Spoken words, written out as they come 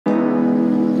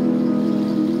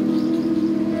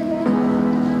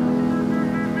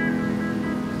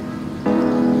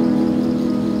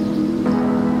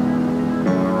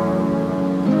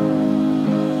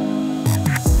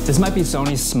might be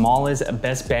Sony's smallest,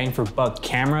 best bang for buck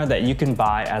camera that you can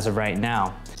buy as of right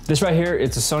now. This right here,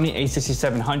 it's a Sony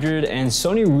A6700, and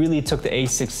Sony really took the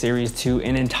A6 series to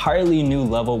an entirely new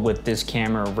level with this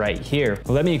camera right here.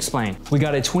 Let me explain. We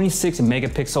got a 26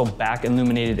 megapixel back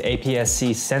illuminated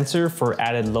APS-C sensor for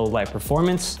added low light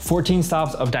performance, 14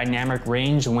 stops of dynamic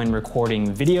range when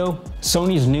recording video,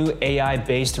 Sony's new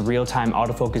AI-based real-time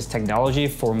autofocus technology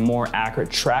for more accurate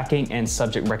tracking and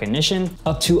subject recognition,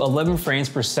 up to 11 frames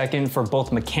per second for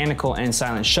both mechanical and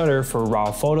silent shutter for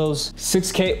raw photos,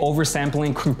 6K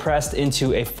oversampling compressed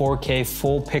into a 4K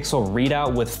full pixel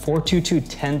readout with 422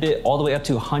 10-bit all the way up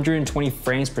to 120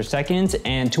 frames per second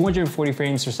and 240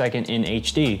 frames per second in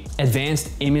HD. Advanced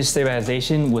image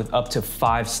stabilization with up to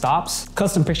 5 stops.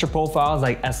 Custom picture profiles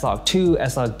like S-Log2,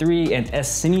 S-Log3, and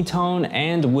S-Cinetone,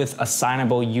 and with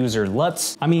assignable user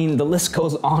LUTs. I mean, the list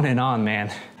goes on and on,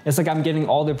 man. It's like I'm getting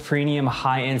all the premium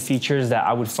high-end features that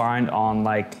I would find on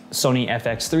like Sony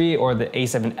FX3 or the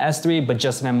A7S III, but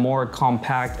just in a more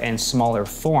compact and smaller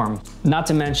form. Not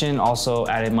to mention also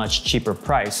at a much cheaper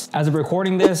price. As of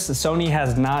recording this, Sony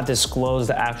has not disclosed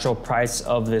the actual price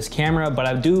of this camera, but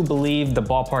I do believe the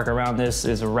ballpark around this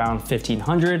is around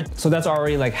 $1,500. So that's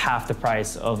already like half the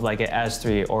price of like an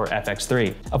S3 or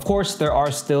FX3. Of course, there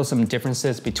are still some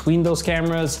differences between those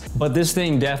cameras, but this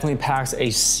thing definitely packs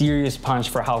a serious punch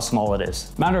for how small it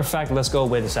is. Matter of fact, let's go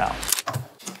weigh this out.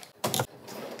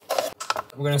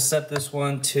 We're gonna set this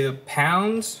one to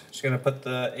pounds. Just gonna put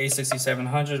the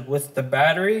A6700 with the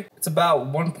battery. It's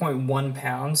about 1.1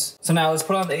 pounds. So now let's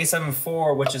put on the A7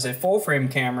 IV, which is a full frame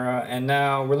camera, and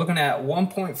now we're looking at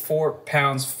 1.4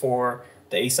 pounds for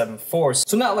the A7 IV.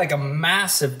 So not like a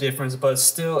massive difference, but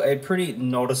still a pretty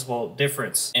noticeable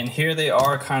difference. And here they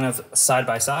are kind of side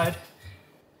by side.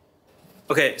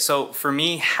 Okay, so for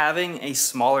me, having a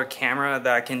smaller camera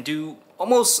that can do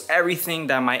almost everything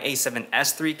that my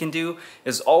A7S III can do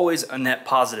is always a net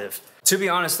positive. To be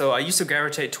honest though, I used to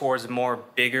gravitate towards more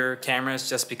bigger cameras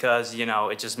just because, you know,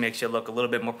 it just makes you look a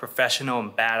little bit more professional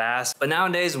and badass. But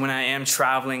nowadays when I am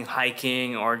traveling,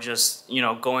 hiking, or just, you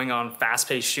know, going on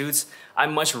fast-paced shoots, I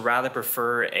much rather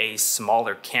prefer a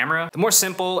smaller camera. The more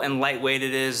simple and lightweight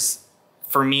it is,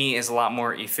 for me, is a lot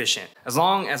more efficient, as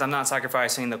long as I'm not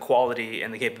sacrificing the quality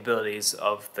and the capabilities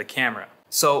of the camera.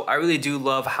 So I really do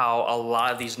love how a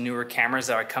lot of these newer cameras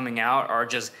that are coming out are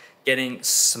just getting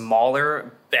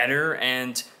smaller, better,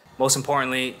 and most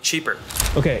importantly, cheaper.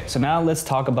 Okay, so now let's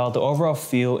talk about the overall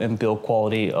feel and build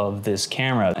quality of this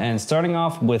camera. And starting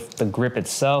off with the grip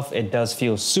itself, it does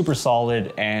feel super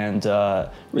solid and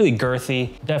really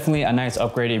girthy. Definitely a nice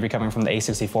upgrade if you're coming from the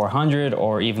A6400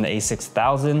 or even the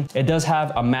A6000. It does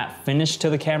have a matte finish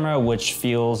to the camera, which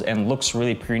feels and looks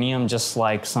really premium, just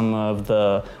like some of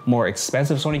the more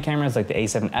expensive Sony cameras like the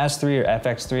A7S III or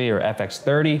FX3 or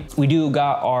FX30. We do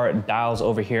got our dials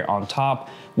over here on top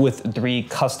with 3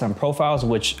 custom profiles,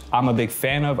 which I'm a big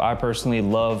fan of. I personally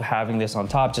love having this on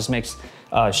top, just makes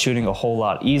shooting a whole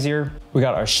lot easier. We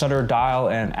got our shutter dial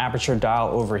and aperture dial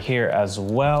over here as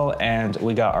well, and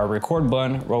we got our record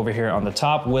button over here on the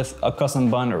top with a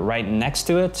custom button right next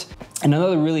to it. And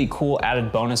another really cool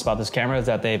added bonus about this camera is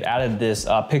that they've added this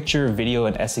picture, video,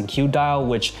 and S&Q dial,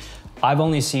 which I've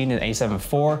only seen in A7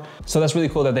 IV, so that's really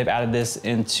cool that they've added this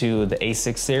into the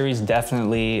A6 series,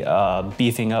 definitely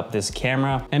beefing up this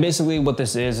camera. And basically what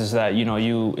this is that, you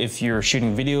know, if you're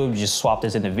shooting video, you just swap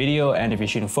this into video, and if you're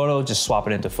shooting photo, just swap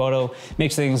it into photo.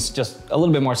 Makes things just a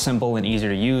little bit more simple and easier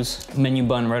to use. Menu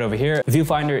button right over here. The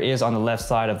viewfinder is on the left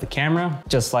side of the camera,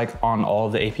 just like on all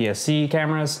the APS-C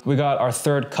cameras. We got our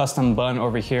 3rd custom button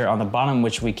over here on the bottom,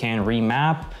 which we can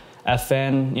remap.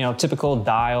 FN, you know, typical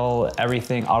dial,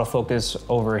 everything, autofocus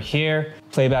over here,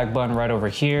 playback button right over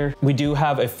here. We do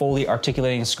have a fully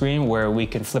articulating screen where we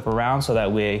can flip around so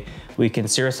that we can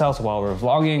see ourselves while we're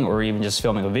vlogging or even just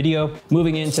filming a video.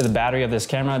 Moving into the battery of this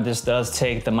camera, this does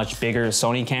take the much bigger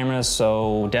Sony cameras,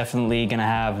 so definitely gonna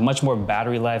have much more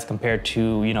battery life compared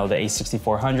to, you know, the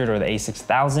A6400 or the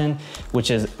A6000,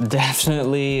 which is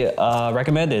definitely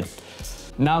recommended.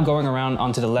 Now going around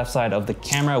onto the left side of the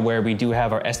camera where we do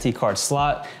have our SD card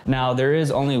slot. Now there is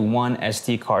only one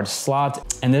SD card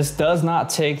slot, and this does not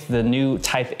take the new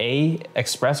Type A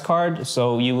express card.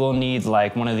 So you will need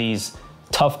like one of these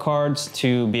tough cards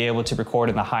to be able to record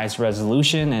in the highest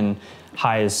resolution and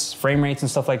highest frame rates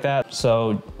and stuff like that.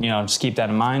 So, you know, just keep that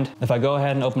in mind. If I go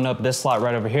ahead and open up this slot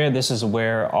right over here, this is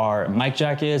where our mic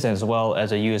jack is, as well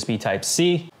as a USB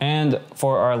Type-C. And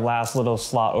for our last little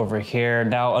slot over here,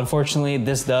 now, unfortunately,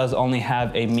 this does only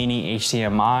have a mini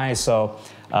HDMI, so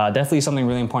definitely something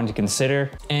really important to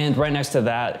consider. And right next to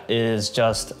that is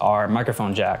just our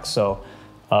microphone jack. So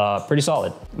pretty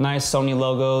solid. Nice Sony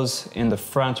logos in the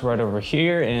front right over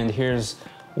here, and here's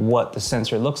what the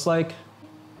sensor looks like.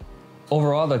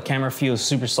 Overall, the camera feels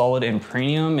super solid and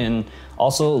premium, and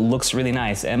also looks really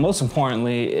nice. And most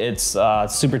importantly, it's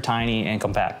super tiny and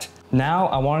compact. Now,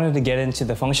 I wanted to get into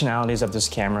the functionalities of this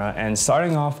camera, and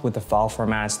starting off with the file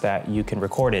formats that you can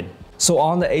record in. So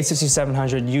on the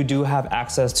A6700, you do have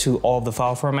access to all of the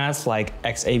file formats like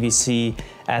XAVC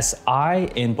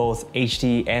SI in both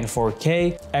HD and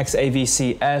 4K,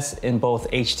 XAVC S in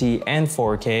both HD and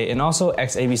 4K, and also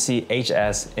XAVC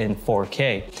HS in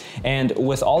 4K. And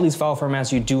with all these file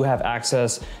formats, you do have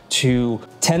access to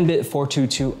 10-bit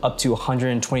 422 up to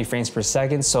 120 frames per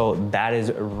second, so that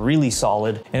is really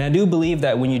solid. And I do believe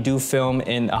that when you do film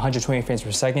in 120 frames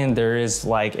per second, there is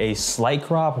like a slight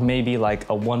crop, maybe like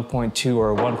a 1.2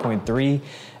 or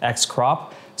 1.3x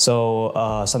crop.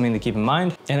 So something to keep in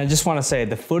mind. And I just want to say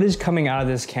the footage coming out of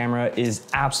this camera is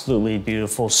absolutely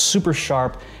beautiful, super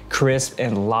sharp, crisp,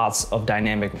 and lots of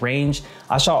dynamic range.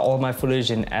 I shot all of my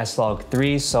footage in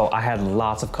S-Log3, so I had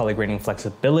lots of color grading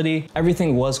flexibility.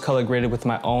 Everything was color graded with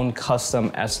my own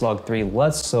custom S-Log3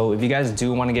 LUTs, so if you guys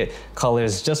do want to get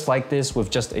colors just like this with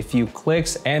just a few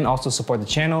clicks and also support the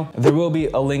channel, there will be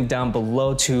a link down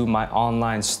below to my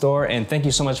online store. And thank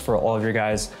you so much for all of your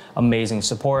guys' amazing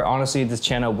support. Honestly, this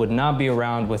channel would not be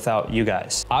around without you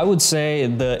guys. I would say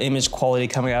the image quality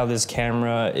coming out of this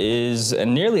camera is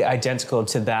nearly identical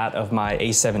to that of my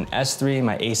A7S III,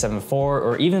 my A7 IV,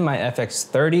 or even my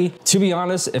FX30. To be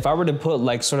honest, if I were to put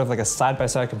like sort of like a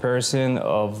side-by-side comparison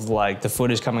of like the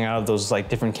footage coming out of those like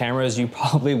different cameras, you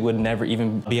probably would never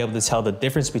even be able to tell the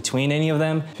difference between any of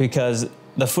them, because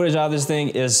the footage out of this thing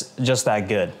is just that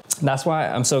good. That's why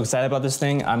I'm so excited about this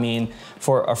thing. I mean,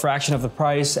 for a fraction of the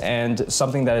price and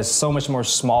something that is so much more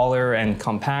smaller and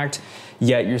compact,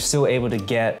 yet you're still able to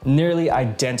get nearly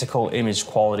identical image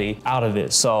quality out of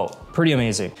it. So pretty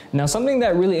amazing. Now, something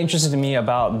that really interested me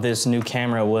about this new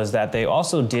camera was that they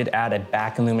also did add a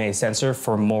back illuminated sensor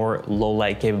for more low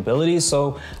light capabilities.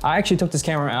 So I actually took this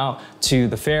camera out to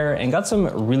the fair and got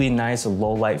some really nice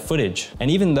low light footage. And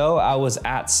even though I was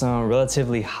at some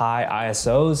relatively high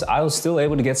ISOs, I was still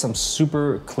able to get some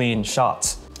super clean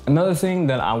shots. Another thing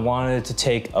that I wanted to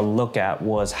take a look at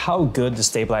was how good the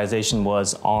stabilization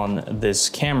was on this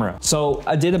camera. So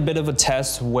I did a bit of a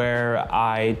test where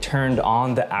I turned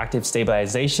on the active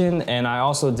stabilization, and I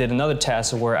also did another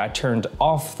test where I turned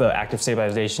off the active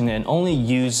stabilization and only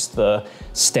used the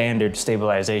standard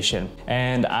stabilization.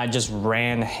 And I just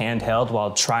ran handheld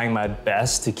while trying my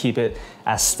best to keep it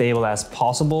as stable as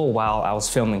possible while I was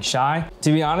filming shy.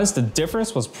 To be honest, the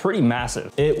difference was pretty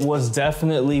massive. It was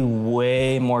definitely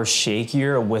way more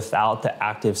shakier without the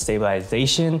active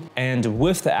stabilization, and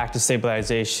with the active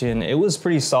stabilization, it was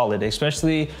pretty solid,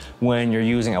 especially when you're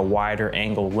using a wider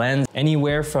angle lens.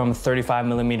 Anywhere from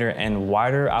 35mm and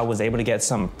wider, I was able to get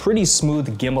some pretty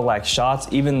smooth gimbal-like shots,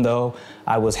 even though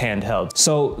I was handheld.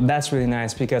 So that's really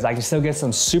nice because I can still get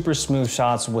some super smooth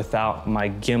shots without my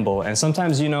gimbal. And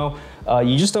sometimes, you know,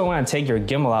 you just don't want to take your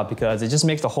gimbal out because it just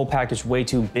makes the whole package way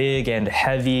too big and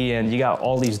heavy, and you got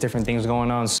all these different things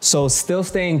going on. So still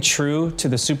staying true to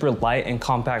the super light and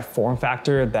compact form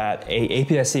factor that a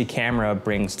APS-C camera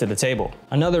brings to the table.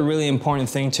 Another really important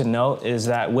thing to note is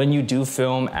that when you do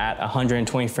film at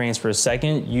 120 frames per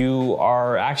second, you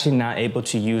are actually not able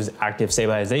to use active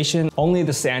stabilization. Only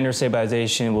the standard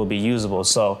stabilization will be usable,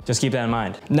 so just keep that in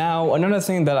mind. Now, another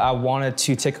thing that I wanted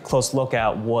to take a close look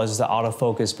at was the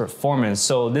autofocus performance.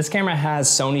 So this camera has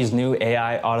Sony's new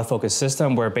AI autofocus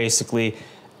system, where basically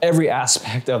every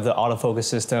aspect of the autofocus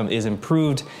system is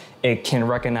improved. It can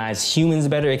recognize humans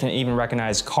better. It can even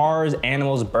recognize cars,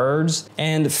 animals, birds.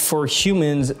 And for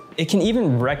humans, it can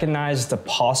even recognize the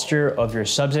posture of your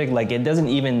subject. Like, it doesn't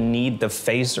even need the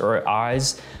face or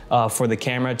eyes for the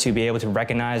camera to be able to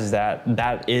recognize that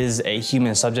that is a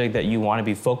human subject that you want to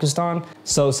be focused on.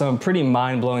 So some pretty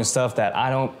mind-blowing stuff that I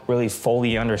don't really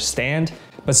fully understand.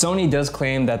 But Sony does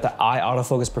claim that the eye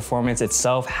autofocus performance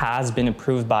itself has been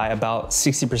improved by about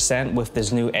 60% with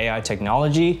this new AI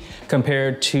technology,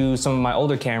 compared to some of my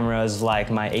older cameras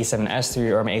like my A7S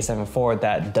III or my A7 IV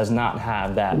that does not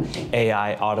have that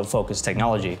AI autofocus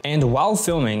technology. And while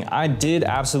filming, I did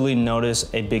absolutely notice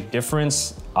a big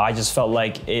difference. I just felt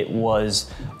like it was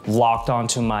locked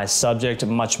onto my subject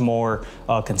much more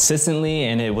consistently,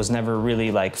 and it was never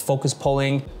really like focus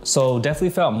pulling. So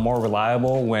definitely felt more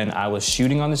reliable when I was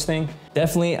shooting on this thing.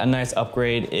 Definitely a nice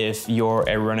upgrade if you're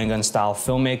a run and gun style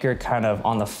filmmaker, kind of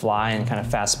on the fly and kind of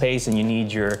fast paced, and you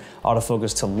need your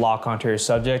autofocus to lock onto your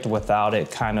subject without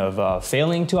it kind of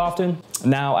failing too often.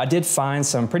 Now, I did find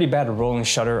some pretty bad rolling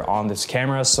shutter on this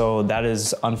camera, so that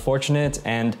is unfortunate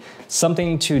and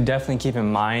something to definitely keep in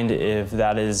mind if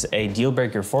that is a deal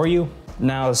breaker for you.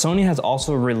 Now, Sony has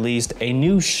also released a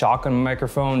new shotgun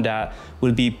microphone that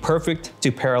would be perfect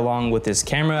to pair along with this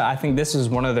camera. I think this is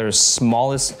one of their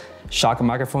smallest shotgun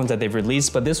microphones that they've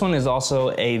released, but this one is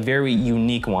also a very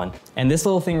unique one. And this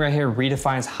little thing right here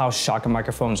redefines how shotgun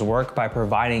microphones work by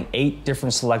providing 8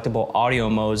 different selectable audio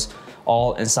modes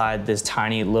all inside this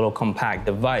tiny little compact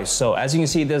device. So as you can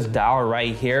see, this dial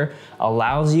right here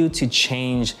allows you to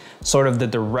change sort of the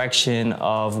direction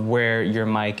of where your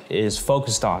mic is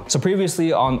focused on. So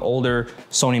previously on older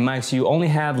Sony mics, you only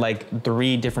had like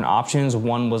 3 different options.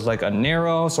 One was like a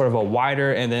narrow, sort of a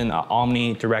wider, and then an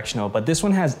omnidirectional, but this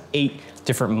one has 8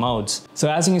 different modes.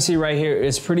 So as you can see right here,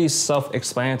 it's pretty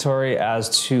self-explanatory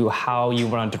as to how you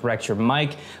want to direct your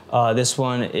mic. This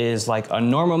one is like a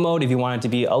normal mode. If you want it to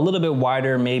be a little bit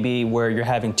wider, maybe where you're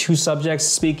having 2 subjects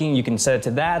speaking, you can set it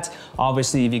to that.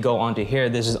 Obviously, if you go onto here,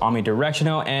 this is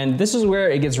omnidirectional, and this is where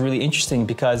it gets really interesting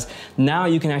because now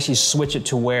you can actually switch it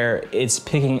to where it's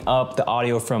picking up the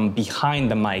audio from behind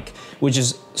the mic, which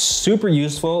is super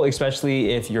useful,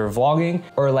 especially if you're vlogging,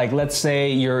 or like let's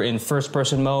say you're in first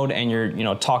person mode and you're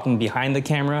talking behind the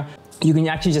camera. You can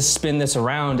actually just spin this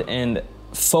around and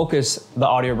focus the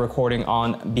audio recording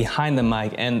on behind the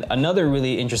mic. And another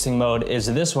really interesting mode is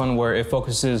this one where it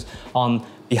focuses on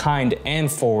behind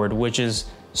and forward, which is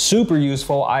super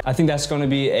useful. I think that's going to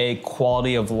be a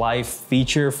quality of life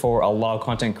feature for a lot of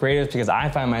content creators, because I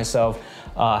find myself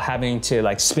having to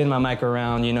like spin my mic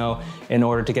around, in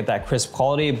order to get that crisp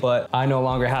quality, but I no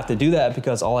longer have to do that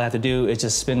because all I have to do is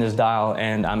just spin this dial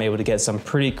and I'm able to get some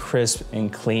pretty crisp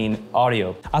and clean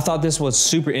audio. I thought this was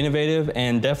super innovative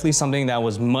and definitely something that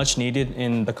was much needed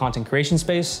in the content creation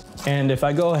space. And if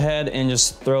I go ahead and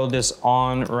just throw this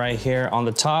on right here on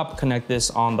the top, connect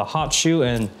this on the hot shoe,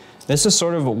 and this is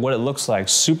sort of what it looks like,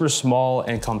 super small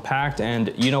and compact.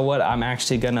 And you know what? I'm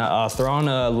actually gonna throw on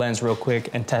a lens real quick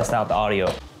and test out the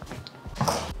audio.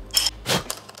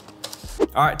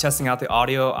 All right, testing out the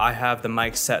audio. I have the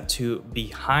mic set to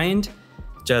behind,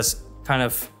 just kind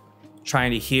of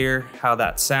trying to hear how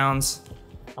that sounds.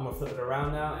 I'm gonna flip it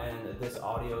around now, and this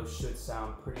audio should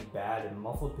sound pretty bad and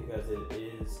muffled because it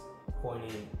is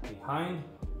pointing behind.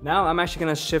 Now I'm actually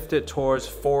gonna shift it towards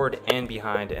forward and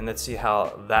behind, and let's see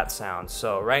how that sounds.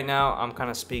 So right now I'm kind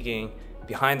of speaking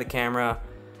behind the camera,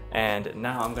 and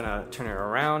now I'm gonna turn it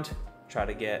around, try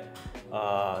to get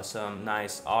some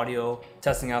nice audio,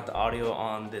 testing out the audio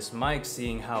on this mic,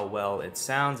 seeing how well it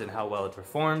sounds and how well it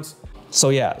performs. So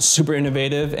yeah, super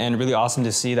innovative and really awesome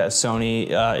to see that Sony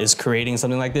is creating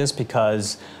something like this,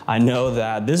 because I know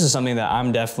that this is something that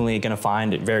I'm definitely gonna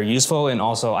find very useful, and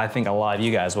also I think a lot of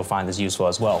you guys will find this useful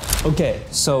as well. Okay,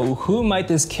 so who might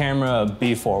this camera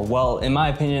be for? Well, in my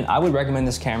opinion, I would recommend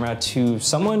this camera to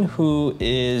someone who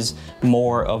is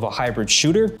more of a hybrid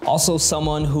shooter, also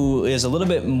someone who is a little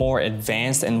bit more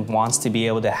advanced and wants to be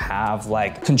able to have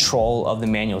like control of the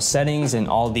manual settings and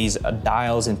all these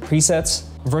dials and presets,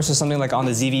 versus something like on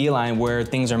the ZVE line where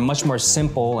things are much more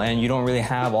simple and you don't really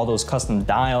have all those custom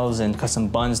dials and custom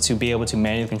buttons to be able to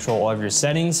manually control all of your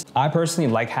settings. I personally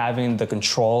like having the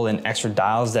control and extra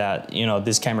dials that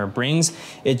this camera brings.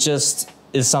 It just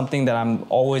is something that I'm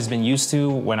always been used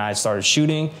to when I started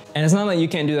shooting. And it's not like you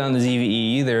can't do that on the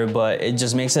ZVE either, but it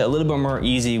just makes it a little bit more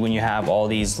easy when you have all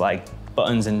these like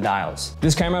buttons and dials.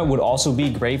 This camera would also be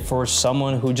great for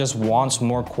someone who just wants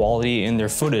more quality in their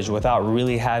footage without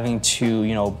really having to,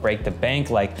 break the bank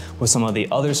like with some of the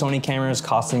other Sony cameras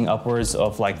costing upwards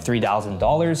of like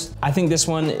 $3,000. I think this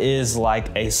one is like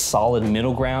a solid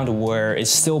middle ground where it's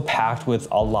still packed with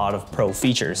a lot of pro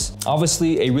features.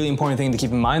 Obviously, a really important thing to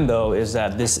keep in mind though is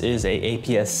that this is a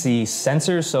APS-C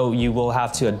sensor, so you will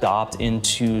have to adopt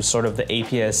into sort of the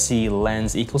APS-C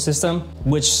lens ecosystem,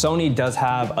 which Sony does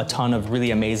have a ton of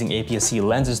really amazing APS-C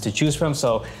lenses to choose from,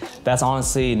 so that's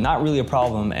honestly not really a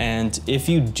problem. And if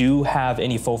you do have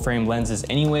any full frame lenses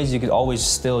anyways, you could always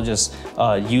still just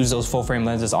use those full frame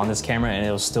lenses on this camera and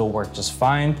it'll still work just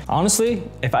fine. Honestly,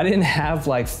 if I didn't have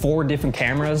like 4 different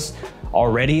cameras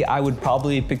already, I would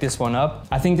probably pick this one up.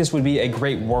 I think this would be a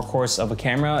great workhorse of a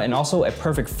camera and also a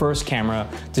perfect first camera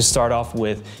to start off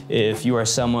with if you are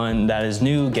someone that is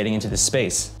new getting into this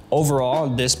space. Overall,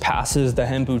 this passes the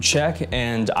Henbu check,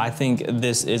 and I think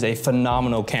this is a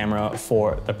phenomenal camera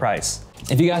for the price.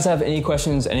 If you guys have any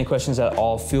questions at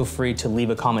all, feel free to leave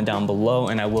a comment down below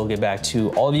and I will get back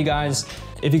to all of you guys.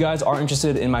 If you guys are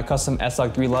interested in my custom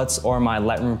S-Log3 LUTs or my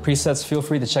Lightroom presets, feel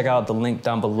free to check out the link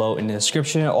down below in the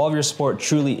description. All of your support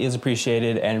truly is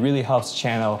appreciated and really helps the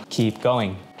channel keep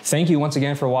going. Thank you once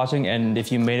again for watching, and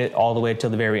if you made it all the way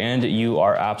till the very end, you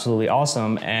are absolutely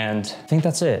awesome, and I think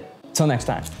that's it. Till next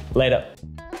time, later.